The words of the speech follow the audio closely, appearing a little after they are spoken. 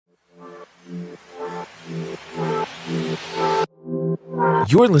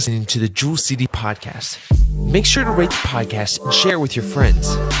You're listening to the Jewel City Podcast. Make sure to rate the podcast and share it with your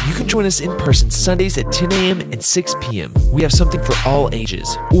friends. You can join us in person Sundays at 10 a.m. and 6 p.m. We have something for all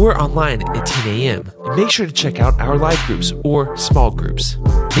ages, or online at 10 a.m. And make sure to check out our live groups or small groups.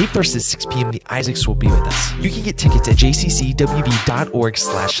 May 1st at 6 p.m. the Isaacs will be with us. You can get tickets at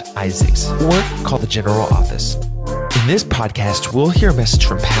jccwv.org/Isaacs or call the general office. In this podcast, we'll hear a message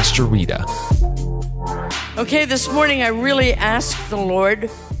from Pastor Rita. Okay, this morning I really asked the Lord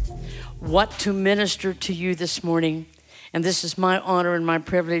what to minister to you this morning. And this is my honor and my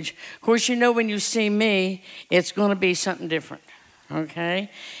privilege. Of course, you know when you see me, it's going to be something different, okay?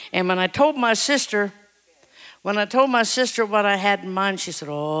 And when I told my sister what I had in mind, she said,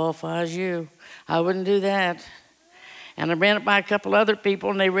 oh, if I was you, I wouldn't do that. And I ran it by a couple other people,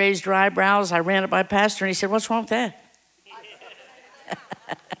 and they raised their eyebrows. I ran it by Pastor, and he said, what's wrong with that?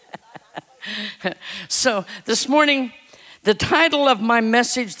 So this morning, the title of my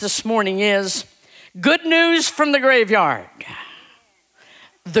message this morning is Good News from the Graveyard,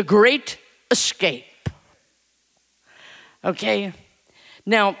 The Great Escape. Okay,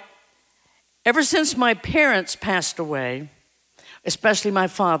 now, ever since my parents passed away, especially my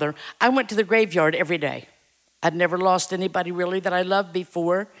father, I went to the graveyard every day. I'd never lost anybody really that I loved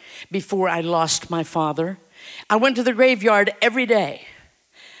before I lost my father. I went to the graveyard every day.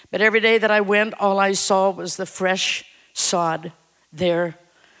 But every day that I went, all I saw was the fresh sod there.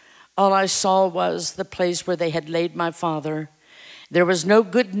 All I saw was the place where they had laid my father. There was no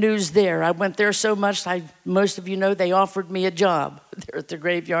good news there. I went there so much, most of you know, they offered me a job there at the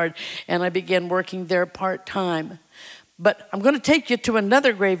graveyard, and I began working there part-time. But I'm going to take you to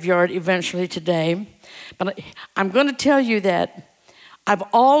another graveyard eventually today. But I'm going to tell you that I've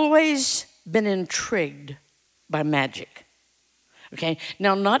always been intrigued by magic. Okay,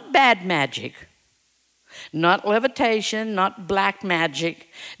 now not bad magic, not levitation, not black magic,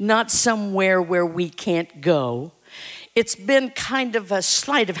 not somewhere where we can't go. It's been kind of a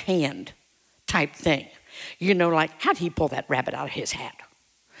sleight of hand type thing. You know, like, how'd he pull that rabbit out of his hat?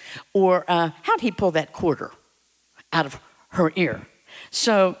 Or how'd he pull that quarter out of her ear?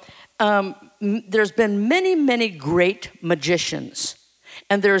 So there's been many, many great magicians,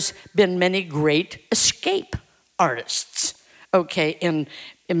 and there's been many great escape artists. Okay, in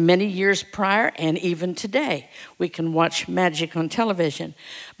many years prior and even today, we can watch magic on television.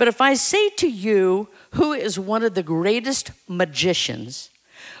 But if I say to you, who is one of the greatest magicians,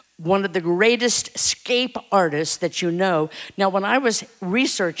 one of the greatest escape artists that you know? Now, when I was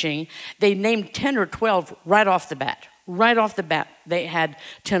researching, they named 10 or 12 right off the bat. Right off the bat, they had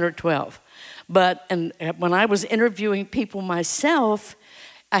 10 or 12. But when I was interviewing people myself,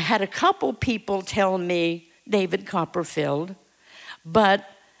 I had a couple people tell me David Copperfield, but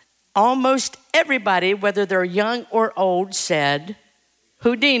almost everybody, whether they're young or old, said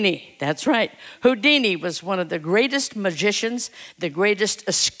Houdini. That's right. Houdini was one of the greatest magicians, the greatest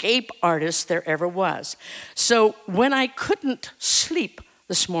escape artists there ever was. So when I couldn't sleep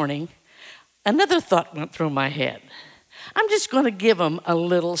this morning, another thought went through my head. I'm just going to give them a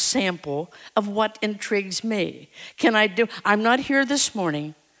little sample of what intrigues me. I'm not here this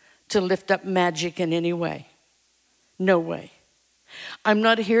morning to lift up magic in any way. No way. I'm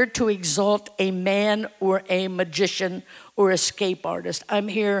not here to exalt a man or a magician or escape artist. I'm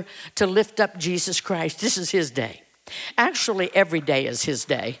here to lift up Jesus Christ. This is his day. Actually, every day is his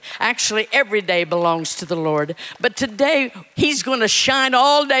day. Actually, every day belongs to the Lord. But today, he's going to shine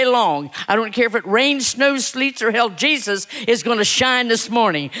all day long. I don't care if it rains, snows, sleets, or hell. Jesus is going to shine this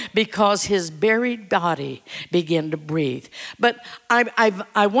morning because his buried body began to breathe. But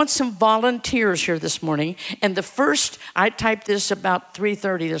I want some volunteers here this morning. And the first, I typed this about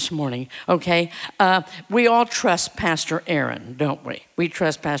 3:30 this morning, okay? We all trust Pastor Aaron, don't we? We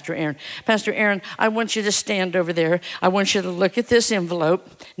trust Pastor Aaron. Pastor Aaron, I want you to stand over there. I want you to look at this envelope.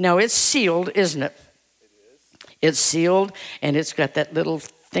 Now, it's sealed, isn't it? It is. It's sealed, and it's got that little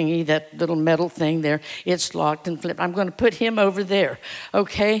thingy, that little metal thing there. It's locked and flipped. I'm going to put him over there,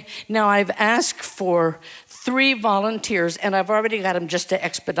 okay? Now, I've asked for 3 volunteers, and I've already got them just to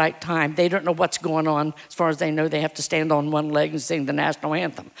expedite time. They don't know what's going on. As far as they know, they have to stand on one leg and sing the national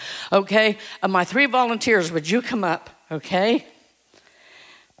anthem, okay? My 3 volunteers, would you come up, okay?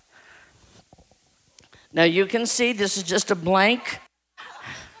 Now, you can see this is just a blank.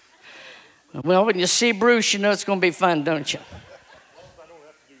 Well, when you see Bruce, you know it's going to be fun, don't you?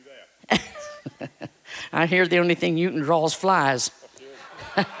 I don't have to do that. I hear the only thing you can draw is flies.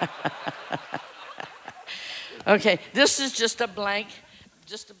 Okay, this is just a blank.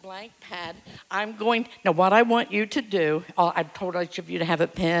 just a blank pad. Now what I want you to do, I've told each of you to have a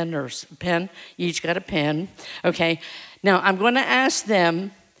pen or a pen. You each got a pen, okay? Now I'm going to ask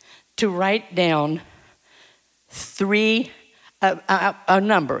them to write down a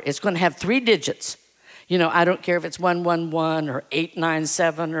number. It's going to have 3 digits. You know, I don't care if it's 111 or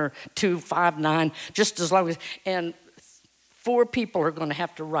 897 or 259, just as long as, and 4 people are going to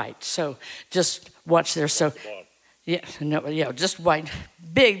have to write. So just watch there. So, yeah, just write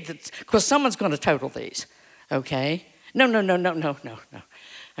big, because someone's going to total these, okay? No.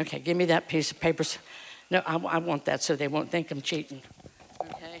 Okay, give me that piece of paper. No, I want that so they won't think I'm cheating,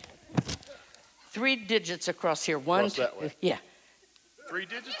 okay? 3 digits across here. One, across that way. Yeah. 3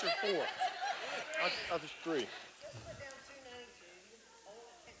 digits or 4? I just 3.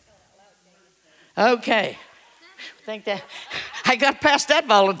 Okay. Think that I got past that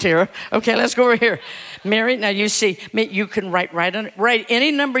volunteer. Okay, let's go over here. Mary, now you see, you can write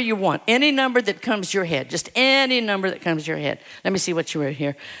any number you want, any number that comes to your head, just any number that comes to your head. Let me see what you wrote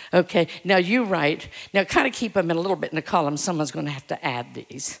here. Okay, now you write. Now kind of keep them in a little bit in a column. Someone's going to have to add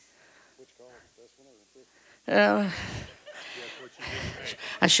these. Which column? This one or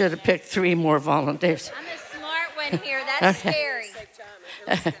I should have picked 3 more volunteers. I'm a smart one here. That's scary.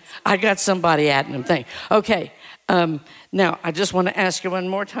 I got somebody adding them. Okay. Now, I just want to ask you one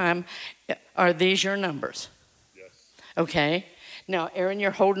more time. Are these your numbers? Yes. Okay. Now, Aaron, you're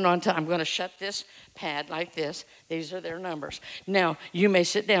holding on to, I'm going to shut this pad like this. These are their numbers. Now, you may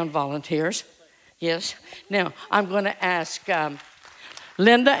sit down, volunteers. Yes. Now, I'm going to ask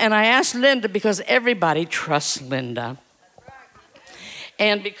Linda, and I asked Linda because everybody trusts Linda.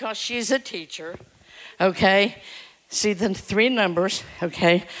 And because she's a teacher, okay, see the 3 numbers,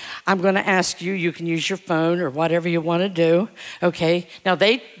 okay? I'm going to ask you, you can use your phone or whatever you want to do, okay? Now,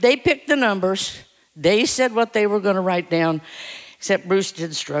 they picked the numbers. They said what they were going to write down, except Bruce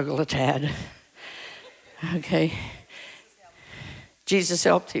did struggle a tad, okay? Jesus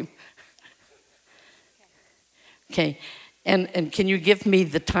helped him. Okay, and can you give me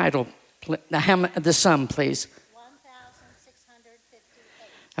the title, the sum, please?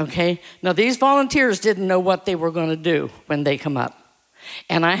 Okay, now these volunteers didn't know what they were going to do when they come up.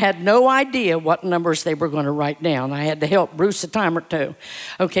 And I had no idea what numbers they were going to write down. I had to help Bruce a time or 2.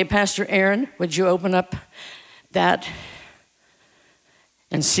 Okay, Pastor Aaron, would you open up that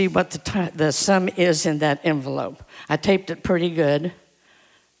and see what the sum is in that envelope? I taped it pretty good.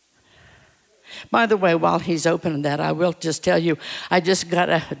 By the way, while he's opening that, I will just tell you, I did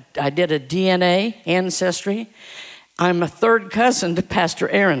a DNA ancestry. I'm a 3rd cousin to Pastor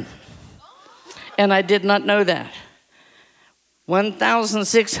Aaron, and I did not know that.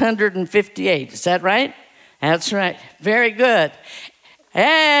 1,658, is that right? That's right, very good.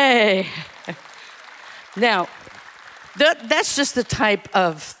 Hey! Now, that's just the type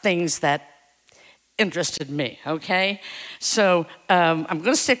of things that interested me, okay? So I'm going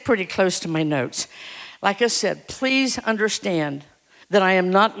to stick pretty close to my notes. Like I said, please understand that I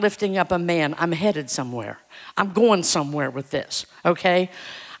am not lifting up a man. I'm headed somewhere. I'm going somewhere with this, okay?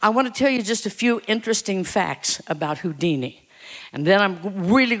 I want to tell you just a few interesting facts about Houdini. And then I'm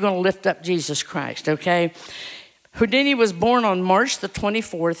really going to lift up Jesus Christ, okay? Houdini was born on March the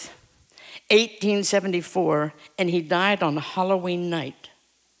 24th, 1874, and he died on Halloween night,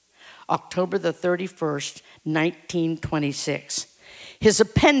 October the 31st, 1926. His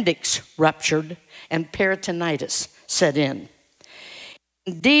appendix ruptured and peritonitis set in.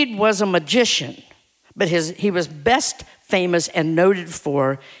 Indeed was a magician, but he was best famous and noted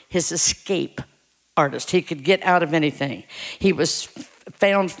for his escape artist. He could get out of anything. He was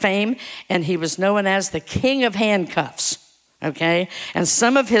found fame, and he was known as the king of handcuffs, okay? And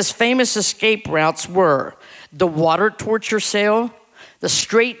some of his famous escape routes were the water torture cell, the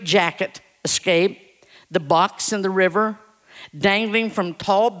straitjacket escape, the box in the river, dangling from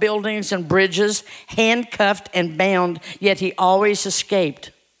tall buildings and bridges, handcuffed and bound, yet he always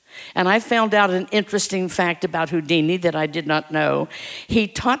escaped. And I found out an interesting fact about Houdini that I did not know. He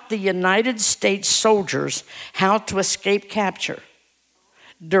taught the United States soldiers how to escape capture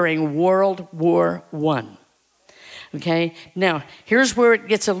during World War I. Okay, now here's where it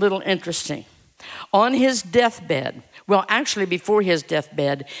gets a little interesting. On his deathbed, well, actually before his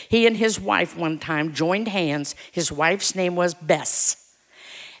deathbed, he and his wife one time joined hands. His wife's name was Bess.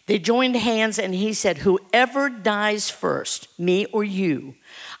 They joined hands and he said, whoever dies first, me or you,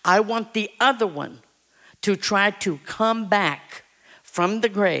 I want the other one to try to come back from the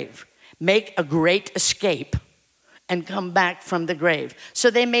grave, make a great escape, and come back from the grave. So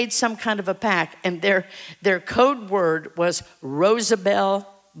they made some kind of a pact, and their code word was Roosevelt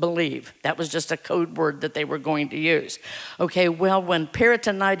believe. That was just a code word that they were going to use. Okay, well, when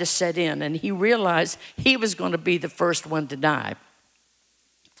peritonitis set in and he realized he was going to be the first one to die,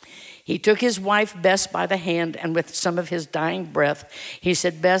 he took his wife, Bess, by the hand, and with some of his dying breath, he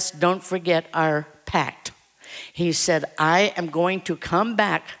said, Bess, don't forget our pact. He said, I am going to come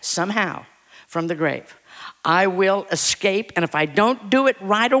back somehow from the grave. I will escape, and if I don't do it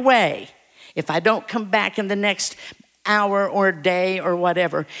right away, if I don't come back in the next hour or day or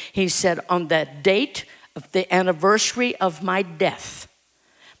whatever, he said, on that date of the anniversary of my death,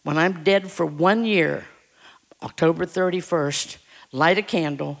 when I'm dead for 1 year, October 31st, light a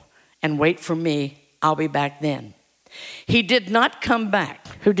candle and wait for me. I'll be back then. He did not come back.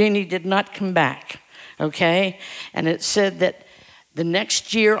 Houdini did not come back, okay? And it said that the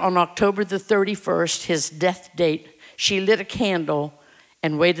next year on October the 31st, his death date, she lit a candle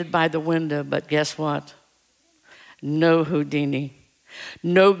and waited by the window, but guess what? No Houdini,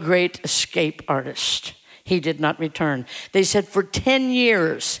 no great escape artist. He did not return. They said for 10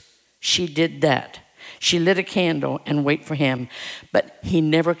 years she did that. She lit a candle and wait for him, but he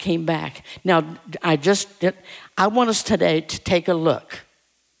never came back. Now, I want us today to take a look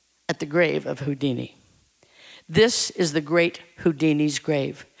at the grave of Houdini. This is the great Houdini's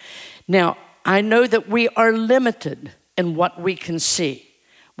grave. Now, I know that we are limited in what we can see.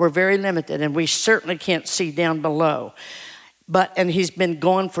 We're very limited, and we certainly can't see down below. And he's been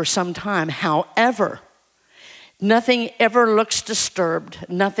gone for some time. However, nothing ever looks disturbed.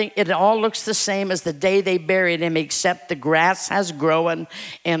 It all looks the same as the day they buried him, except the grass has grown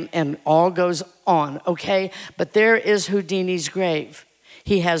and all goes on, okay? But there is Houdini's grave.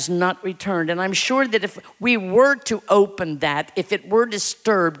 He has not returned. And I'm sure that if we were to open that, if it were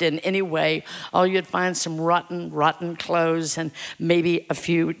disturbed in any way, all you'd find some rotten clothes and maybe a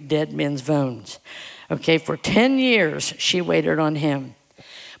few dead men's bones. Okay, for 10 years, she waited on him.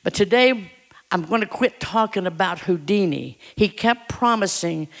 But today, I'm going to quit talking about Houdini. He kept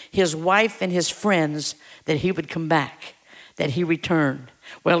promising his wife and his friends that he would come back, that he returned.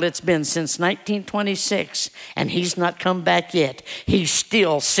 Well, it's been since 1926, and he's not come back yet. He's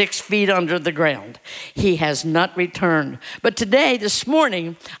still 6 feet under the ground. He has not returned. But today, this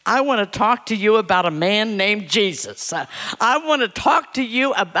morning, I want to talk to you about a man named Jesus. I want to talk to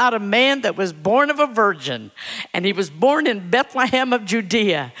you about a man that was born of a virgin, and he was born in Bethlehem of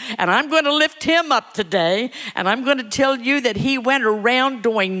Judea. And I'm going to lift him up today, and I'm going to tell you that he went around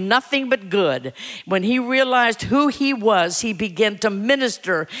doing nothing but good. When he realized who he was, he began to minister.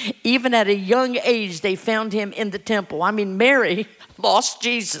 Even at a young age, they found him in the temple. I mean, Mary lost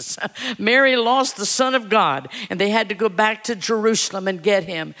Jesus. Mary lost the Son of God, and they had to go back to Jerusalem and get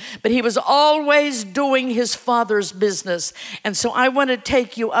him. But he was always doing his Father's business. And so I want to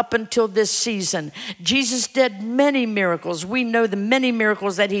take you up until this season. Jesus did many miracles. We know the many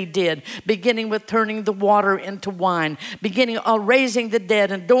miracles that he did, beginning with turning the water into wine, beginning raising the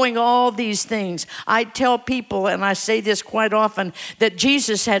dead and doing all these things. I tell people, and I say this quite often, that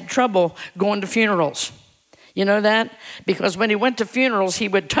Jesus had trouble going to funerals. You know that? Because when he went to funerals, he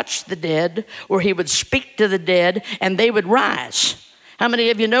would touch the dead or he would speak to the dead and they would rise. How many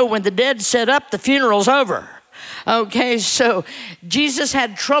of you know when the dead set up, the funeral's over? Okay, so Jesus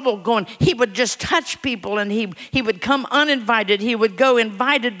had trouble going. He would just touch people and he would come uninvited. He would go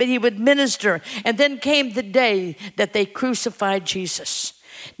invited, but he would minister. And then came the day that they crucified Jesus.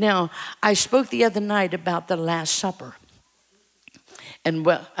 Now, I spoke the other night about the Last Supper. And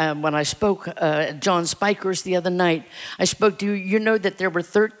when I spoke at John Spiker's the other night, I spoke to you. You know that there were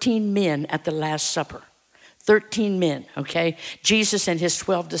 13 men at the Last Supper. 13 men, okay? Jesus and his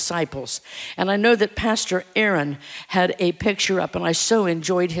 12 disciples. And I know that Pastor Aaron had a picture up, and I so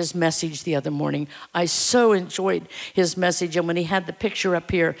enjoyed his message the other morning. I so enjoyed his message. And when he had the picture up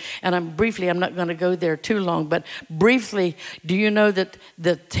here, and I'm not going to go there too long, but briefly, do you know that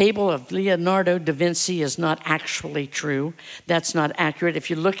the table of Leonardo da Vinci is not actually true? That's not accurate. If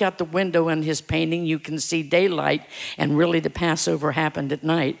you look out the window in his painting, you can see daylight, and really the Passover happened at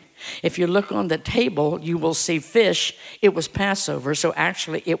night. If you look on the table, you will see fish. It was Passover, so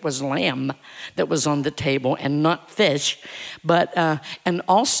actually it was lamb that was on the table and not fish. But and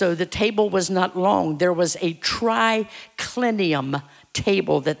also the table was not long. There was a triclinium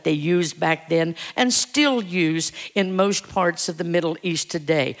table that they used back then and still use in most parts of the Middle East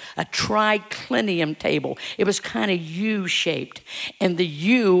today. A triclinium table. It was kind of U-shaped. And the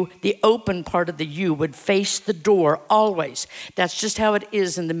U, the open part of the U, would face the door always. That's just how it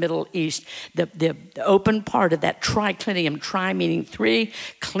is in the Middle East. The open part of that triclinium, tri meaning three,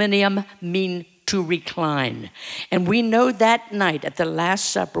 clinium mean to recline. And we know that night at the Last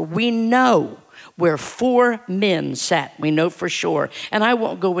Supper, we know where 4 men sat. We know for sure. And I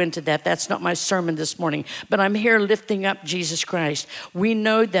won't go into that. That's not my sermon this morning. But I'm here lifting up Jesus Christ. We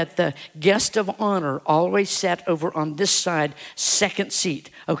know that the guest of honor always sat over on this side, second seat,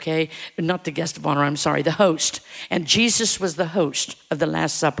 okay? Not the guest of honor, I'm sorry, the host. And Jesus was the host of the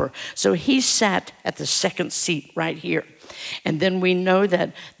Last Supper. So he sat at the second seat right here. And then we know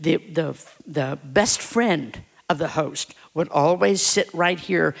that the best friend of the host would always sit right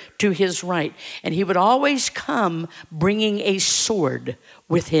here to his right. And he would always come bringing a sword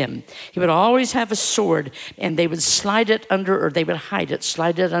with him. He would always have a sword, and they would slide it under, or they would hide it,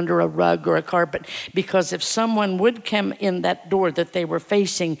 slide it under a rug or a carpet, because if someone would come in that door that they were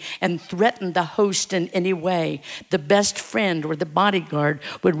facing and threaten the host in any way, the best friend or the bodyguard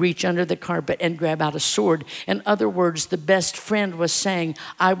would reach under the carpet and grab out a sword. In other words, the best friend was saying,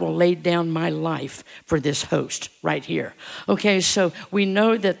 I will lay down my life for this host right here. Okay, so we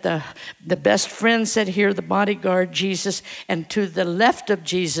know that the best friend sat here, the bodyguard, Jesus, and to the left of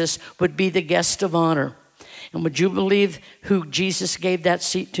Jesus would be the guest of honor. And would you believe who Jesus gave that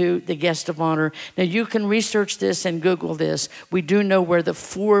seat to? The guest of honor. Now you can research this and Google this. We do know where the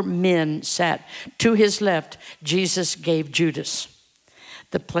 4 men sat. To his left, Jesus gave Judas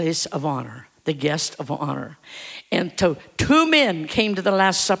the place of honor, the guest of honor. And so 2 men came to the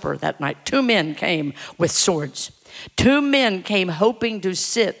Last Supper that night. 2 men came with swords. 2 men came hoping to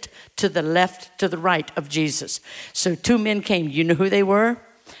sit to the left, to the right of Jesus. So 2 men came. You know who they were?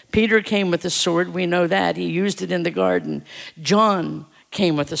 Peter came with a sword. We know that. He used it in the garden. John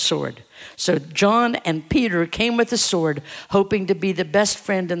came with a sword. So John and Peter came with a sword, hoping to be the best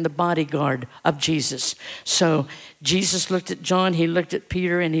friend and the bodyguard of Jesus. So Jesus looked at John, he looked at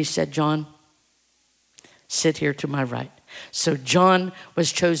Peter, and he said, John, sit here to my right. So John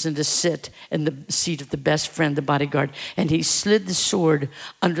was chosen to sit in the seat of the best friend, the bodyguard, and he slid the sword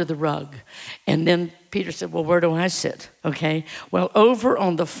under the rug. And then Peter said, well, where do I sit? Okay, well, over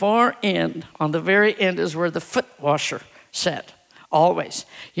on the far end, on the very end is where the foot washer sat. Always.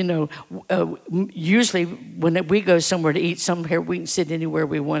 You know, usually when we go somewhere to eat, somewhere we can sit anywhere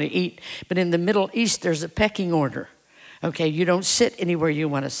we want to eat. But in the Middle East, there's a pecking order. Okay, you don't sit anywhere you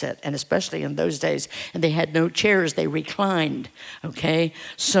want to sit, and especially in those days. And they had no chairs, they reclined, okay?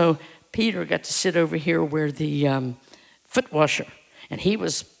 So Peter got to sit over here where the foot washer, and he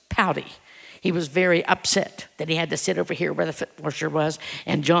was pouty. He was very upset that he had to sit over here where the foot washer was,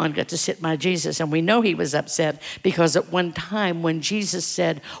 and John got to sit by Jesus. And we know he was upset because at one time when Jesus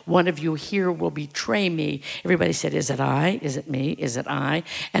said, one of you here will betray me, everybody said, is it I? Is it me? Is it I?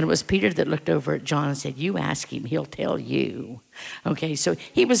 And it was Peter that looked over at John and said, you ask him, he'll tell you. Okay, so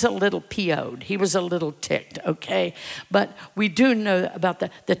he was a little PO'd. He was a little ticked, okay? But we do know about the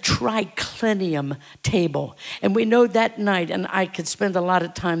triclinium table. And we know that night, and I could spend a lot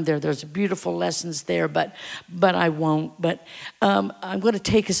of time there. There's beautiful lessons there, but I won't. But I'm going to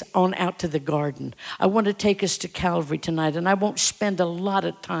take us on out to the garden. I want to take us to Calvary tonight, and I won't spend a lot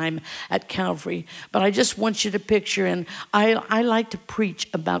of time at Calvary, but I just want you to picture, and I like to preach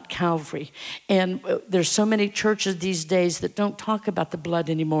about Calvary. And there's so many churches these days that don't talk about the blood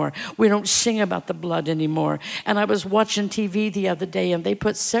anymore. We don't sing about the blood anymore. And I was watching TV the other day, and they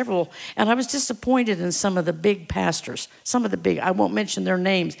put several, and I was disappointed in some of the big pastors, some of the big, I won't mention their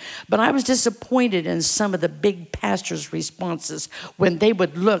names, but I was disappointed in some of the big pastors' responses when they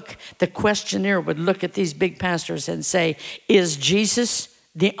would look, the questionnaire would look at these big pastors and say, is Jesus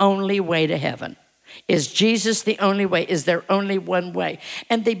the only way to heaven? Is Jesus the only way? Is there only one way?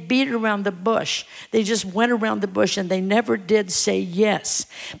 And they beat around the bush. They just went around the bush, and they never did say yes.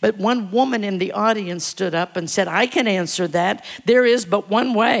 But one woman in the audience stood up and said, I can answer that. There is but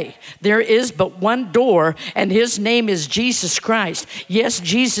one way. There is but one door, and his name is Jesus Christ. Yes,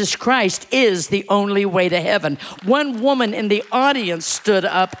 Jesus Christ is the only way to heaven. One woman in the audience stood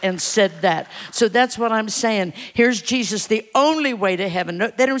up and said that. So that's what I'm saying. Here's Jesus, the only way to heaven. No,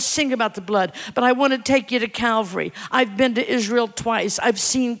 they don't sing about the blood, but I want to take you to Calvary. I've been to Israel twice. I've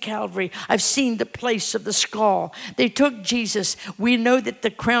seen Calvary. I've seen the place of the skull. They took Jesus. We know that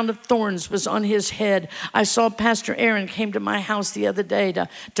the crown of thorns was on his head. I saw Pastor Aaron came to my house the other day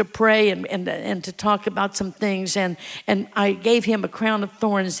to pray and to talk about some things. And I gave him a crown of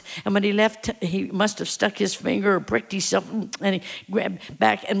thorns. And when he left, he must have stuck his finger or pricked himself, and he grabbed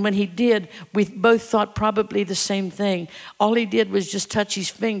back. And when he did, we both thought probably the same thing. All he did was just touch his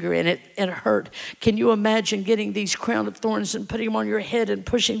finger, and it hurt. Can you imagine getting these crown of thorns and putting them on your head and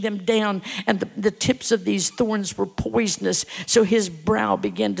pushing them down? And the tips of these thorns were poisonous, so his brow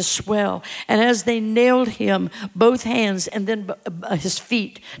began to swell. And as they nailed him, both hands and then his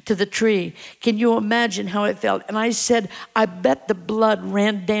feet to the tree, can you imagine how it felt? And I said, I bet the blood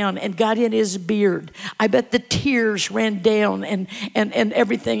ran down and got in his beard. I bet the tears ran down and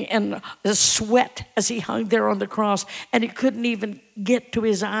everything, and the sweat as he hung there on the cross. And he couldn't even get to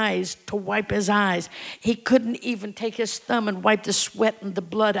his eyes to wipe his eyes. He couldn't even take his thumb and wipe the sweat and the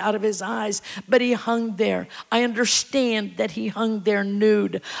blood out of his eyes, but he hung there. I understand that he hung there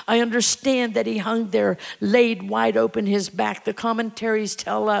nude. I understand that he hung there laid wide open his back. The commentaries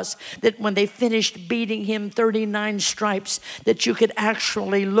tell us that when they finished beating him 39 stripes, that you could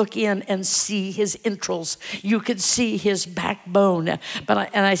actually look in and see his entrails. You could see his backbone.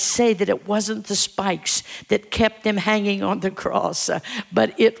 But I say that it wasn't the spikes that kept him hanging on the cross,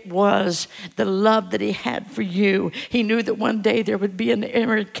 but it was the love that he had for you. He knew that one day there would be an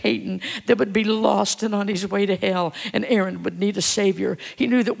Aaron Caton that would be lost and on his way to hell, and Aaron would need a Savior. He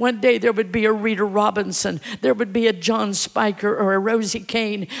knew that one day there would be a Rita Robinson, there would be a John Spiker or a Rosie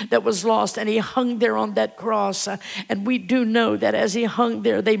Kane that was lost, and he hung there on that cross. And we do know that as he hung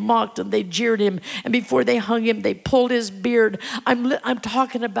there, they mocked him, they jeered him, and before they hung him, they pulled his beard. I'm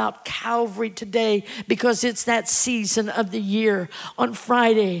talking about Calvary today because it's that season of the year on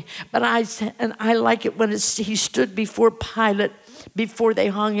Friday. But I like it when he stood before Pilate before they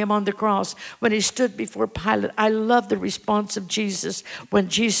hung him on the cross. When he stood before Pilate, I love the response of Jesus when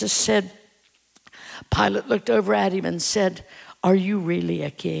Jesus said, Pilate looked over at him and said, are you really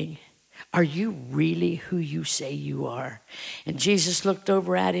a king? Are you really who you say you are? And Jesus looked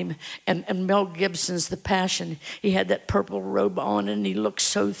over at him, and Mel Gibson's The Passion, he had that purple robe on, and he looked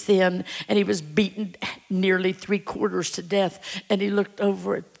so thin, and he was beaten nearly 3/4 to death. And he looked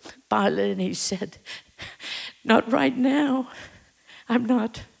over at Pilate, and he said, not right now. I'm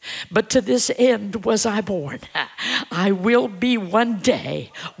not. But to this end was I born. I will be one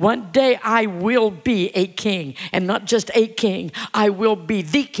day I will be a king. And not just a king, I will be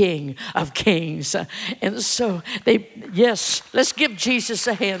the King of Kings. And so yes, let's give Jesus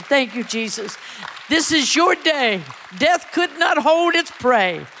a hand. Thank you, Jesus. This is your day. Death could not hold its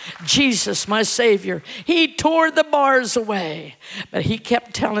prey. Jesus, my Savior, he tore the bars away. But he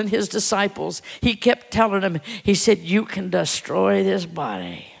kept telling his disciples, he kept telling them, he said, you can destroy this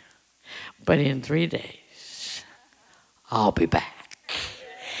body, but in 3 days, I'll be back.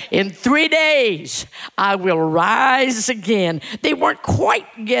 In 3 days, I will rise again. They weren't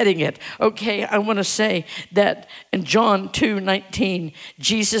quite getting it. Okay, I want to say that in John 2:19,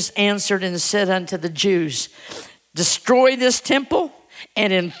 Jesus answered and said unto the Jews, destroy this temple,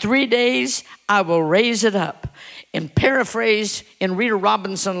 and in 3 days I will raise it up. In paraphrase, in Rita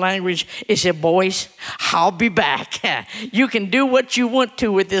Robinson language, it said, boys, I'll be back. You can do what you want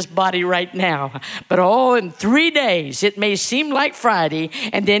to with this body right now. But in 3 days, it may seem like Friday,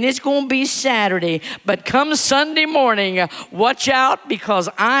 and then it's going to be Saturday. But come Sunday morning, watch out, because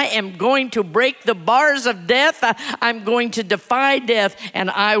I am going to break the bars of death. I'm going to defy death,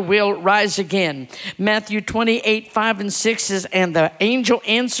 and I will rise again. Matthew 28:5-6 says, and the angel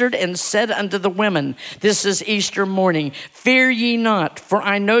answered and said unto the women, this is Easter morning, fear ye not, for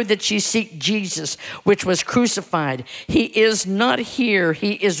I know that ye seek Jesus, which was crucified. He is not here.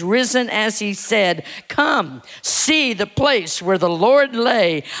 He is risen as he said. Come, see the place where the Lord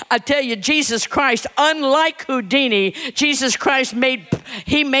lay. I tell you, Jesus Christ, unlike Houdini, Jesus Christ made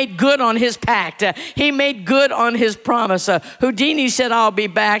good on his pact. He made good on his promise. Houdini said, I'll be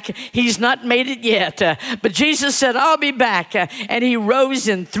back. He's not made it yet. But Jesus said, I'll be back. And he rose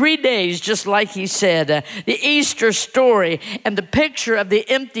in 3 days, just like he said. The Easter story and the picture of the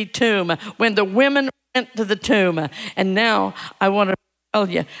empty tomb when the women went to the tomb. And now I want to tell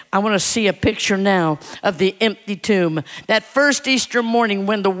you, I want to see a picture now of the empty tomb. That first Easter morning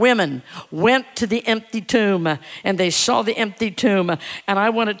when the women went to the empty tomb and they saw the empty tomb. And I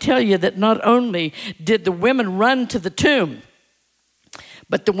want to tell you that not only did the women run to the tomb,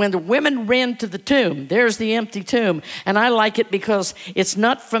 but when the women ran to the tomb, there's the empty tomb. And I like it because it's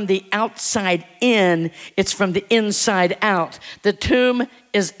not from the outside in, it's from the inside out. The tomb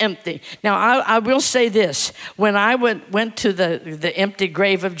is empty. Now, I will say this. When I went to the empty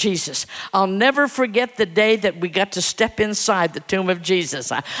grave of Jesus, I'll never forget the day that we got to step inside the tomb of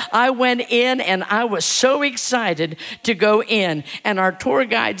Jesus. I went in and I was so excited to go in. And our tour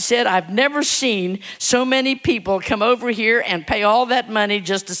guide said, I've never seen so many people come over here and pay all that money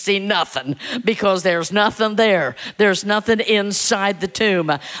just to see nothing, because there's nothing there. There's nothing inside the tomb.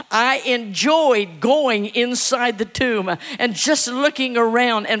 I enjoyed going inside the tomb and just looking around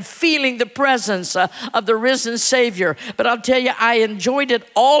around and feeling the presence of the risen Savior. But I'll tell you, I enjoyed it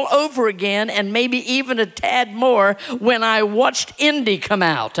all over again, and maybe even a tad more when I watched Indy come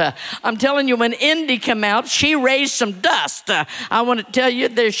out. I'm telling you, when Indy came out, she raised some dust. I want to tell you,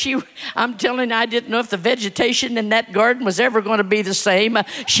 I'm telling you, I didn't know if the vegetation in that garden was ever going to be the same.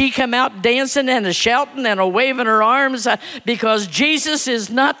 She come out dancing and a shouting and a waving her arms because Jesus is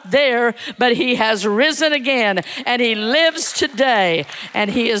not there, but he has risen again, and he lives today, and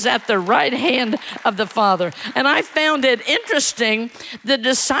he is at the right hand of the Father. And I found it interesting, the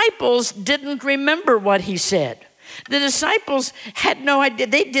disciples didn't remember what he said. The disciples had no idea.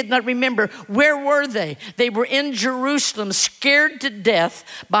 They did not remember. Where were they? They were in Jerusalem, scared to death,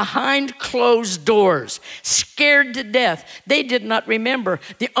 behind closed doors, scared to death. They did not remember.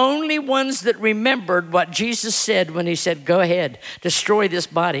 The only ones that remembered what Jesus said when he said, go ahead, destroy this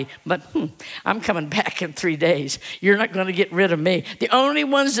body, but I'm coming back in 3 days. You're not going to get rid of me. The only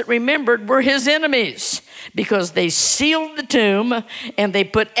ones that remembered were his enemies, because they sealed the tomb and they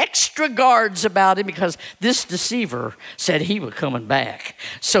put extra guards about him, because this deceiver said he was coming back.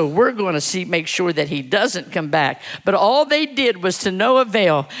 So we're going to make sure that he doesn't come back. But all they did was to no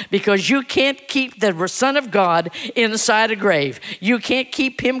avail, because you can't keep the Son of God inside a grave. You can't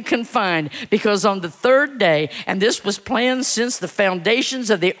keep him confined, because on the third day, and this was planned since the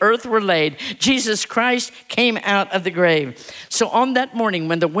foundations of the earth were laid, Jesus Christ came out of the grave. So on that morning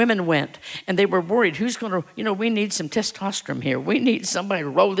when the women went and they were worried, who's going to, we need some testosterone here. We need somebody to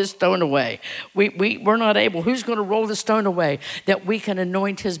roll this stone away. We're not able. Who's going to roll the stone away that we can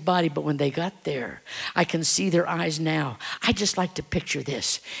anoint his body? But when they got there, I can see their eyes now. I just like to picture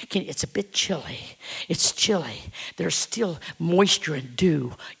this. It's a bit chilly. It's chilly. There's still moisture and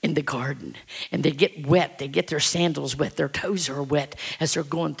dew in the garden, and they get wet. They get their sandals wet. Their toes are wet as they're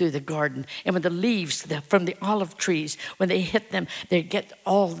going through the garden. And when the leaves from the olive trees, when they hit them, they get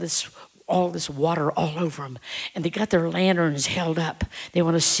all this water all over them. And they got their lanterns held up. They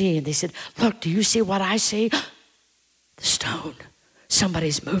want to see. And they said, look, do you see what I see? The stone.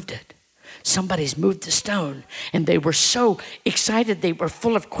 Somebody's moved it. Somebody's moved the stone. And they were so excited. They were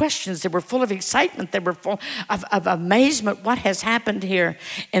full of questions. They were full of excitement. They were full of amazement. What has happened here?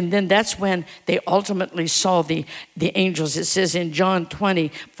 And then that's when they ultimately saw the angels. It says in John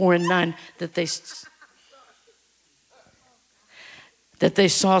 20:4-9 that they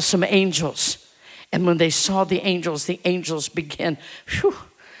saw some angels. And when they saw the angels began,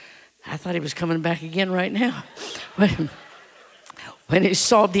 I thought he was coming back again right now. When he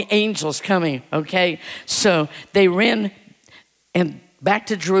saw the angels coming, okay? So they ran and back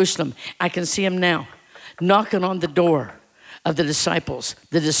to Jerusalem. I can see him now knocking on the door of the disciples.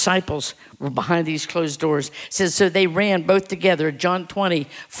 The disciples were behind these closed doors. It says, so they ran both together, John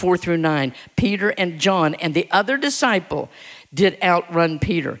 20:4-9. Peter and John and the other disciple did outrun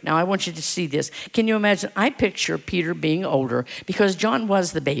Peter. Now, I want you to see this. Can you imagine? I picture Peter being older, because John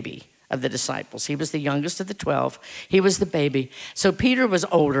was the baby of the disciples. He was the youngest of the 12. He was the baby. So Peter was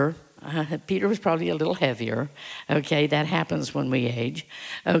older. Peter was probably a little heavier. Okay, that happens when we age.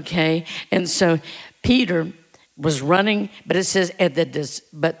 Okay, and so Peter was running, but it says,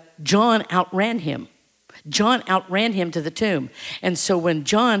 but John outran him. John outran him to the tomb. And so when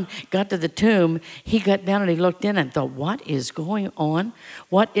John got to the tomb, he got down and he looked in and thought, what is going on?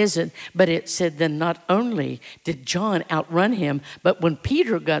 What is it? But it said then not only did John outrun him, but when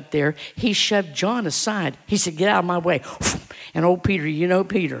Peter got there, he shoved John aside. He said, get out of my way. And old Peter, you know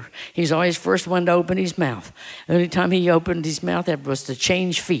Peter, he's always first one to open his mouth. The only time he opened his mouth, that was to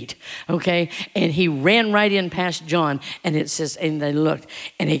change feet, okay? And he ran right in past John, and it says, and they looked,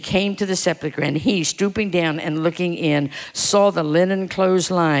 and he came to the sepulchre, and he, stooping down and looking in, saw the linen clothes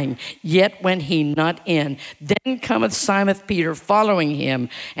lying, yet went he not in. Then cometh Simon Peter following him,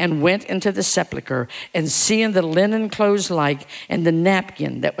 and went into the sepulchre, and seeing the linen clothes like, and the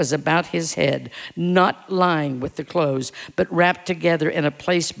napkin that was about his head, not lying with the clothes, but wrapped together in a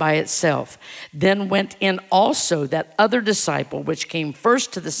place by itself. Then went in also that other disciple which came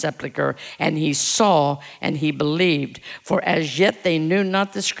first to the sepulchre, and he saw and he believed. For as yet they knew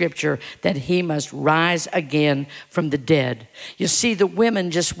not the scripture that he must rise again from the dead. You see, the women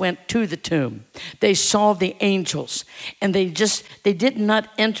just went to the tomb. They saw the angels, and they did not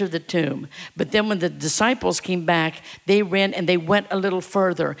enter the tomb. But then when the disciples came back, they ran and they went a little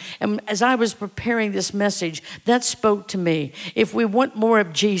further. And as I was preparing this message, that spoke to me. me, if we want more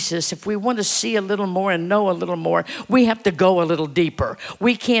of Jesus, if we want to see a little more and know a little more, we have to go a little deeper.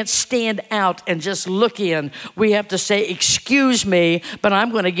 We can't stand out and just look in. We have to say, excuse me, but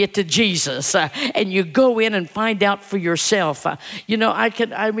I'm going to get to Jesus. And you go in and find out for yourself. I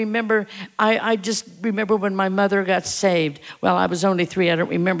just remember when my mother got saved. Well, I was only 3. I don't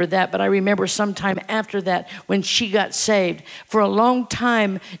remember that. But I remember sometime after that when she got saved. For a long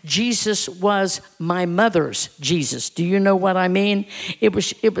time, Jesus was my mother's Jesus. Do you know what I mean? It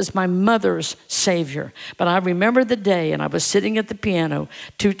was my mother's Savior. But I remember the day, and I was sitting at the piano,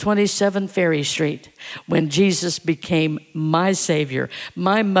 227 Ferry Street, when Jesus became my Savior.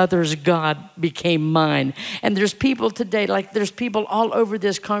 My mother's God became mine. And there's people today, like there's people all over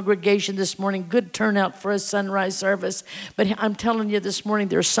this congregation this morning. Good turnout for a sunrise service. But I'm telling you this morning,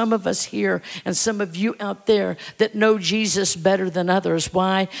 there's some of us here and some of you out there that know Jesus better than others.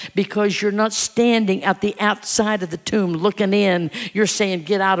 Why? Because you're not standing at the outside of the tomb looking in. You're saying,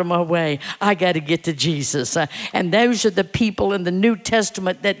 get out of my way. I got to get to Jesus. And those are the people in the New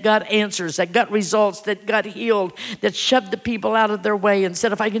Testament that got answers, that got results, that got healed, that shoved the people out of their way and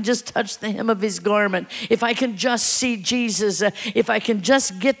said, if I can just touch the hem of his garment, if I can just see Jesus, if I can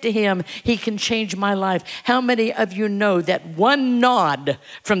just get to him, he can change my life. How many of you know that one nod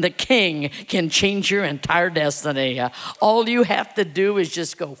from the King can change your entire destiny? All you have to do is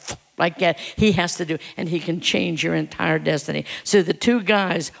just go like that. He has to do, and he can change your entire destiny. So the two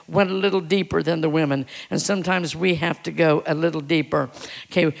guys went a little deeper than the women, and sometimes we have to go a little deeper.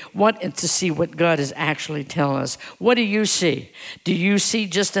 Okay, to see what God is actually telling us. What do you see? Do you see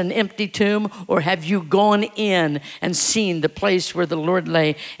just an empty tomb, or have you gone in and seen the place where the Lord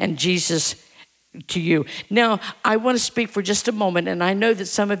lay and Jesus to you? Now, I want to speak for just a moment, and I know that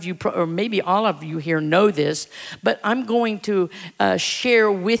some of you, or maybe all of you here know this, but I'm going to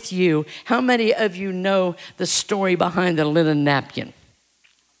share with you. How many of you know the story behind the linen napkin?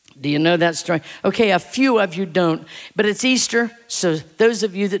 Do you know that story? Okay, a few of you don't, but it's Easter, so those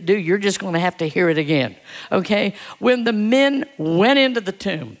of you that do, you're just going to have to hear it again, okay? When the men went into the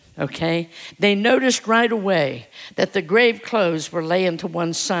tomb, okay, they noticed right away that the grave clothes were laying to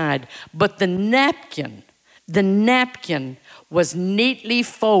one side, but the napkin was neatly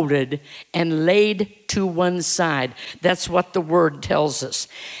folded and laid to one side. That's what the word tells us.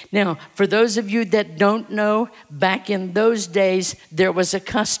 Now, for those of you that don't know, back in those days, there was a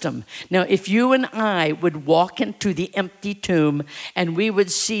custom. Now, if you and I would walk into the empty tomb and we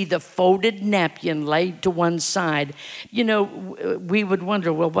would see the folded napkin laid to one side, you know, we would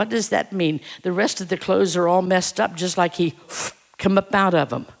wonder, well, what does that mean? The rest of the clothes are all messed up, just like he come up out of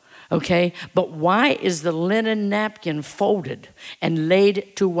them. Okay, but why is the linen napkin folded and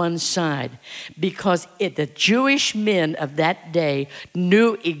laid to one side? Because the Jewish men of that day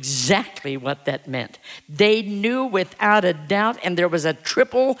knew exactly what that meant. They knew without a doubt, and there was a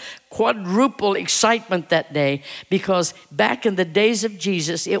triple, quadruple excitement that day, because back in the days of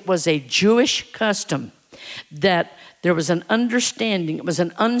Jesus, it was a Jewish custom that there was an understanding, it was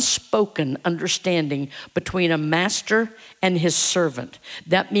an unspoken understanding between a master and his servant.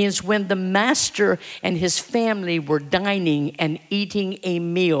 That means when the master and his family were dining and eating a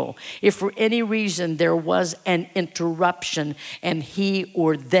meal, if for any reason there was an interruption and he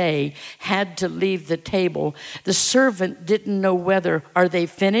or they had to leave the table, the servant didn't know whether, are they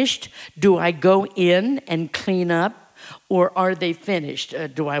finished? Do I go in and clean up? Or are they finished?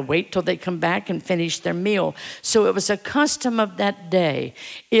 Do I wait till they come back and finish their meal? So it was a custom of that day.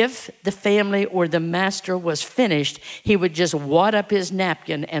 If the family or the master was finished, he would just wad up his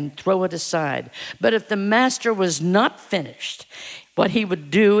napkin and throw it aside. But if the master was not finished, what he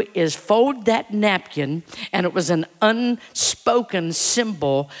would do is fold that napkin, and it was an unspoken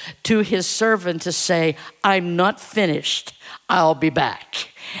symbol to his servant to say, I'm not finished, I'll be back.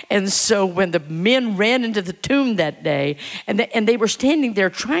 And so when the men ran into the tomb that day, and they were standing there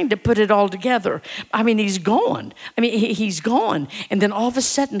trying to put it all together. I mean, he's gone. I mean, he's gone. And then all of a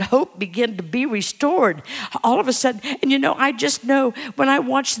sudden, hope began to be restored. All of a sudden, and you know, I just know when I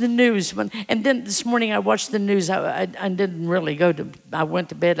watch the news, and then this morning I watched the news. I didn't really I went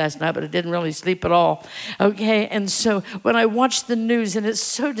to bed last night, but I didn't really sleep at all. Okay, and so when I watched the news, and it's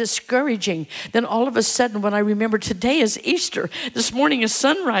so discouraging, then all of a sudden when I remember today is Easter, Easter. This morning is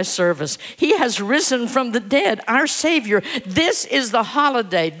sunrise service. He has risen from the dead, our Savior. This is the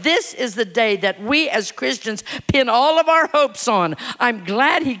holiday. This is the day that we as Christians pin all of our hopes on. I'm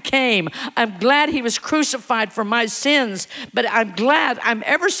glad He came. I'm glad He was crucified for my sins. But I'm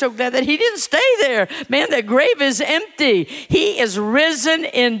ever so glad that He didn't stay there. Man, that grave is empty. He is risen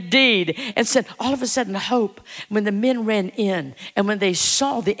indeed. And said, all of a sudden, hope. When the men ran in and when they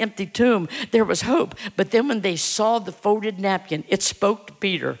saw the empty tomb, there was hope. But then when they saw the folded napkin, it spoke to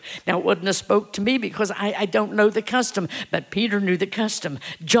Peter. Now, it wouldn't have spoke to me because I don't know the custom, but Peter knew the custom.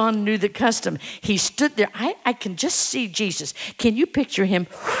 John knew the custom. He stood there. I can just see Jesus. Can you picture Him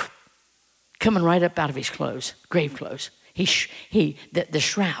coming right up out of his clothes, grave clothes? The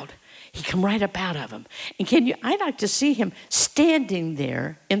shroud. He come right up out of him. And I'd like to see Him standing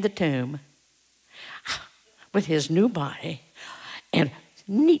there in the tomb with His new body and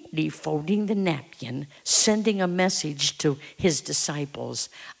neatly folding the napkin, sending a message to His disciples,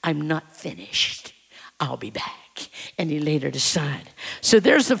 I'm not finished. I'll be back. And He laid it aside. So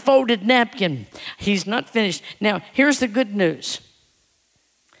there's the folded napkin. He's not finished. Now, here's the good news.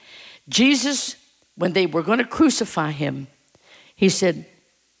 Jesus, when they were going to crucify Him, He said,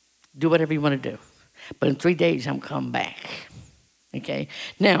 do whatever you want to do. But in 3 days, I'm coming back. Okay?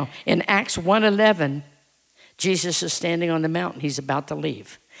 Now, in Acts 1:11, Jesus is standing on the mountain. He's about to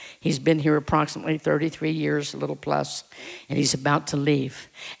leave. He's been here approximately 33 years, a little plus, and He's about to leave.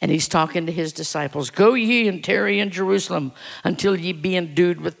 And He's talking to His disciples. Go ye and tarry in Jerusalem until ye be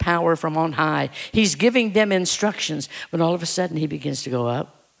endued with power from on high. He's giving them instructions. But all of a sudden, He begins to go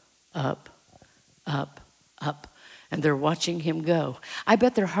up, up, up, up. And they're watching Him go. I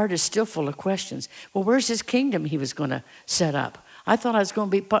bet their heart is still full of questions. Well, where's His kingdom He was going to set up? I thought I was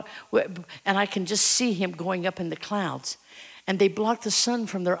going to be, and I can just see Him going up in the clouds. And they block the sun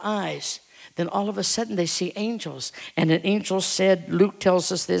from their eyes. Then all of a sudden they see angels. And an angel said, Luke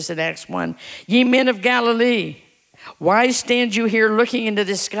tells us this in Acts 1, ye men of Galilee, why stand you here looking into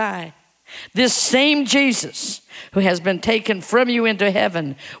the sky? This same Jesus who has been taken from you into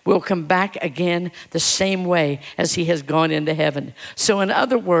heaven will come back again the same way as He has gone into heaven. So in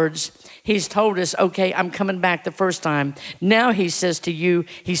other words, He's told us, okay, I'm coming back the first time. Now He says to you,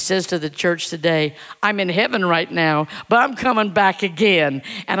 He says to the church today, I'm in heaven right now, but I'm coming back again.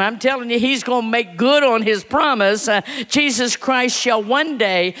 And I'm telling you, He's going to make good on His promise. Jesus Christ shall one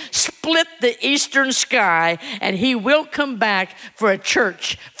day split the eastern sky, and He will come back for a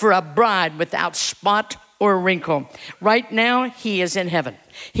church, for a bride without spot or a wrinkle. Right now, He is in heaven.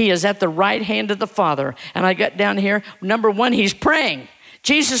 He is at the right hand of the Father. And I got down here, number one, He's praying.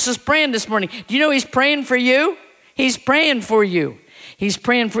 Jesus is praying this morning. Do you know He's praying for you? He's praying for you. He's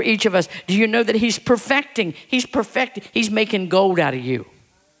praying for each of us. Do you know that He's perfecting? He's perfecting. He's making gold out of you.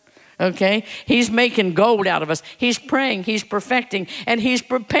 Okay? He's making gold out of us. He's praying. He's perfecting. And He's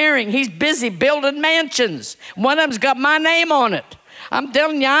preparing. He's busy building mansions. One of them's got my name on it. I'm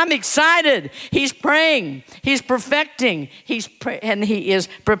telling you, I'm excited. He's praying. He's perfecting. And He is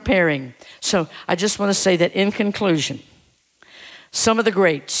preparing. So I just want to say that in conclusion, some of the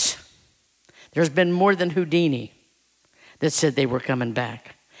greats, there's been more than Houdini that said they were coming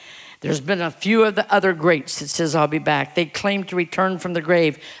back. There's been a few of the other greats that says, I'll be back. They claimed to return from the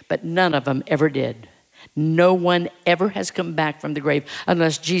grave, but none of them ever did. No one ever has come back from the grave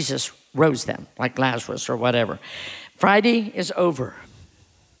unless Jesus rose them, like Lazarus or whatever. Friday is over.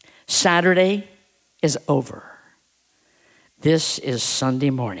 Saturday is over. This is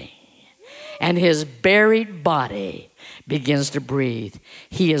Sunday morning. And His buried body begins to breathe.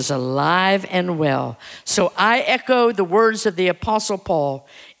 He is alive and well. So I echo the words of the Apostle Paul.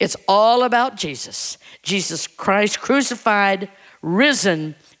 It's all about Jesus. Jesus Christ crucified,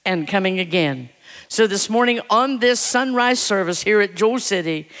 risen, and coming again. So this morning on this sunrise service here at Joel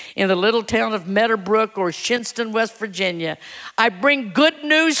City in the little town of Meadowbrook or Shinston, West Virginia, I bring good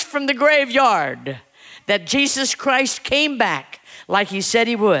news from the graveyard that Jesus Christ came back like He said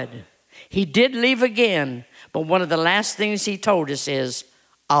He would. He did leave again, but one of the last things He told us is,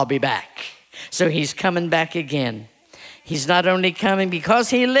 I'll be back. So He's coming back again. He's not only coming because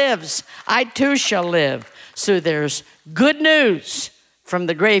He lives, I too shall live. So there's good news from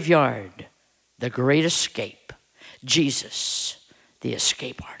the graveyard. The great escape. Jesus, the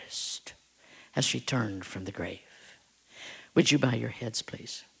escape artist, has returned from the grave. Would you bow your heads,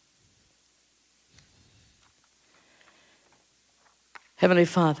 please? Heavenly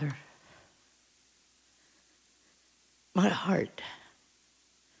Father, my heart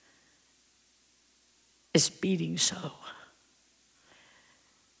is beating so.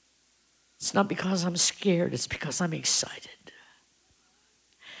 It's not because I'm scared, it's because I'm excited.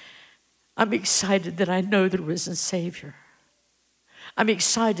 I'm excited that I know the risen Savior. I'm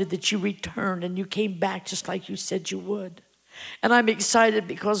excited that you returned and you came back just like you said you would. And I'm excited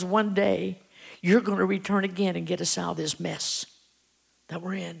because one day you're going to return again and get us out of this mess that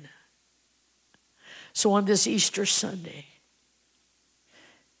we're in. So on this Easter Sunday,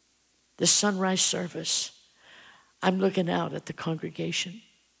 the sunrise service, I'm looking out at the congregation.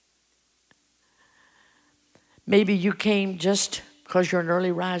 Maybe you came just because you're an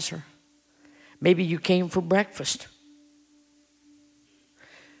early riser. Maybe you came for breakfast.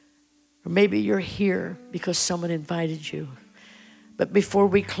 Or maybe you're here because someone invited you. But before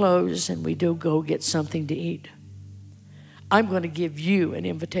we close and we do go get something to eat, I'm going to give you an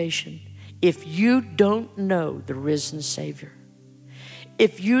invitation. If you don't know the risen Savior,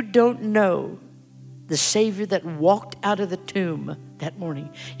 if you don't know the Savior that walked out of the tomb that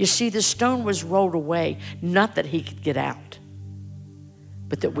morning, you see, the stone was rolled away, not that he could get out,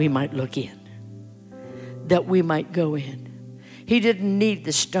 but that we might look in, that we might go in. He didn't need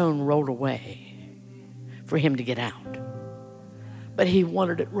the stone rolled away for him to get out, but he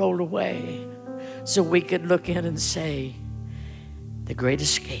wanted it rolled away so we could look in and say, the great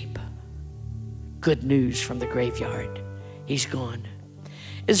escape, good news from the graveyard, he's gone.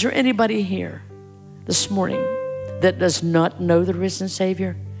 Is there anybody here this morning that does not know the risen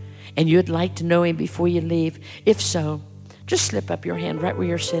Savior and you'd like to know him before you leave? If so, just slip up your hand right where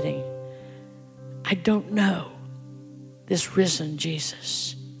you're sitting. I don't know this risen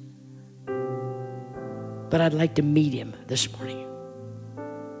Jesus, but I'd like to meet him this morning.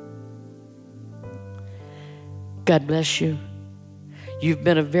 God bless you. You've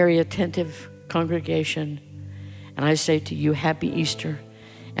been a very attentive congregation, and I say to you, happy Easter.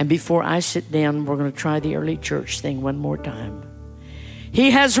 And before I sit down, we're going to try the early church thing one more time.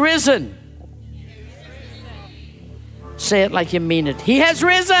 He has risen. Say it like you mean it. He has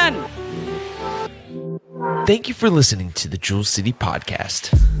risen. Thank you for listening to the Jewel City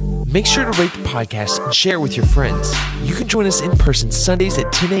Podcast. Make sure to rate the podcast and share it with your friends. You can join us in person Sundays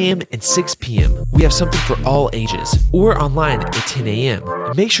at 10 a.m. and 6 p.m. We have something for all ages, or online at 10 a.m.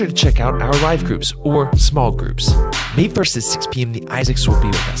 And make sure to check out our live groups or small groups. May 1st at 6 p.m. the Isaacs will be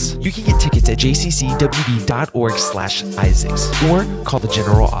with us. You can get tickets at jccwd.org/Isaacs or call the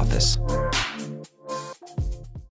general office.